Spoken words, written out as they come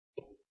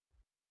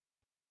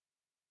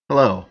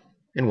Hello,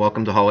 and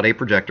welcome to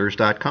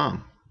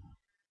holidayprojectors.com.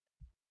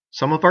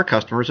 Some of our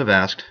customers have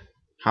asked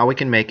how we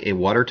can make a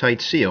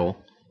watertight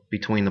seal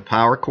between the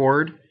power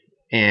cord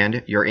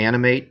and your Ani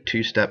Mate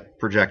two-step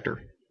projector.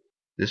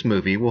 This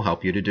movie will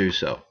help you to do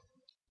so.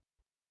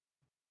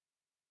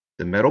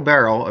 The metal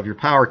barrel of your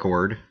power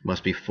cord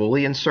must be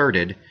fully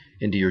inserted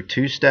into your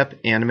two-step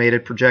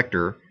animated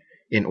projector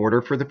in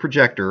order for the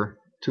projector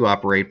to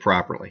operate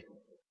properly.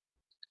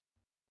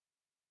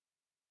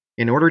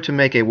 In order to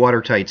make a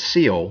watertight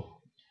seal,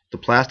 the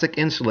plastic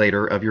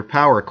insulator of your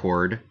power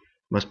cord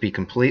must be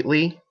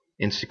completely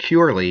and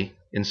securely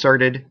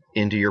inserted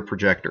into your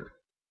projector.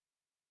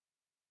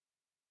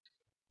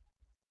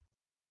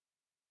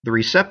 The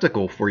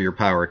receptacle for your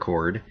power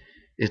cord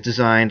is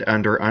designed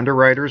under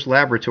Underwriter's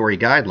laboratory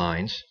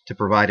guidelines to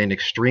provide an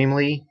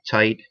extremely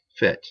tight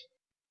fit.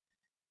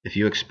 If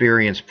you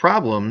experience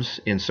problems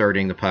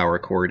inserting the power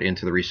cord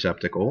into the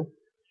receptacle,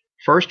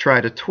 first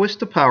try to twist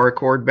the power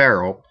cord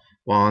barrel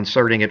while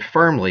inserting it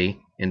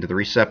firmly into the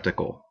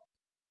receptacle.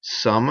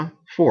 Some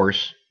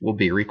force will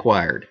be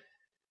required.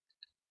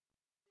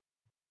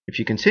 If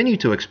you continue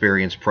to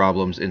experience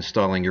problems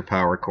installing your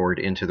power cord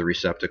into the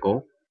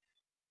receptacle,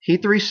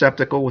 heat the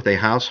receptacle with a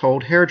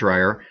household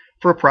hairdryer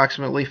for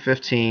approximately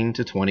 15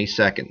 to 20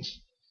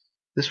 seconds.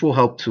 This will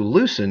help to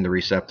loosen the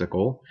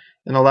receptacle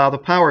and allow the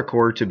power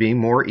cord to be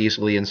more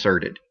easily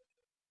inserted.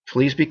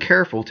 Please be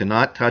careful to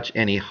not touch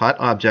any hot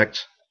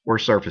objects or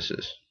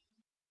surfaces.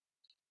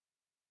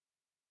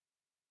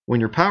 When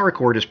your power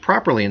cord is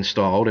properly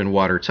installed and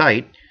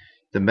watertight,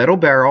 the metal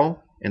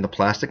barrel and the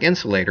plastic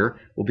insulator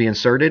will be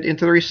inserted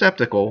into the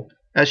receptacle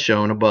as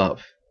shown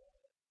above.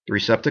 The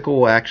receptacle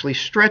will actually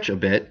stretch a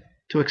bit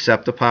to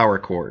accept the power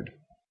cord.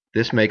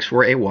 This makes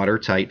for a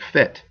watertight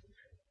fit.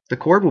 The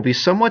cord will be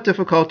somewhat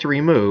difficult to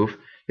remove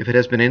if it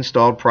has been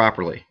installed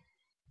properly.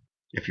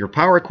 If your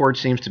power cord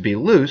seems to be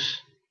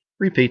loose,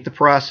 repeat the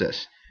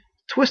process,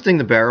 twisting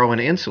the barrel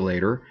and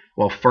insulator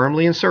while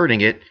firmly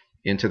inserting it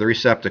into the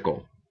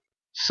receptacle.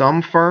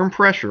 Some firm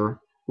pressure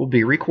will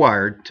be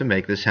required to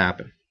make this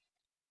happen.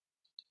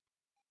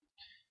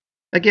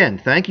 Again,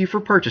 thank you for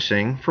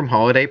purchasing from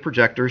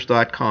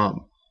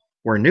holidayprojectors.com,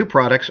 where new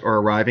products are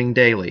arriving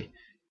daily.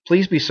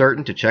 Please be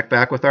certain to check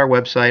back with our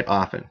website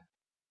often.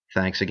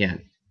 Thanks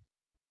again.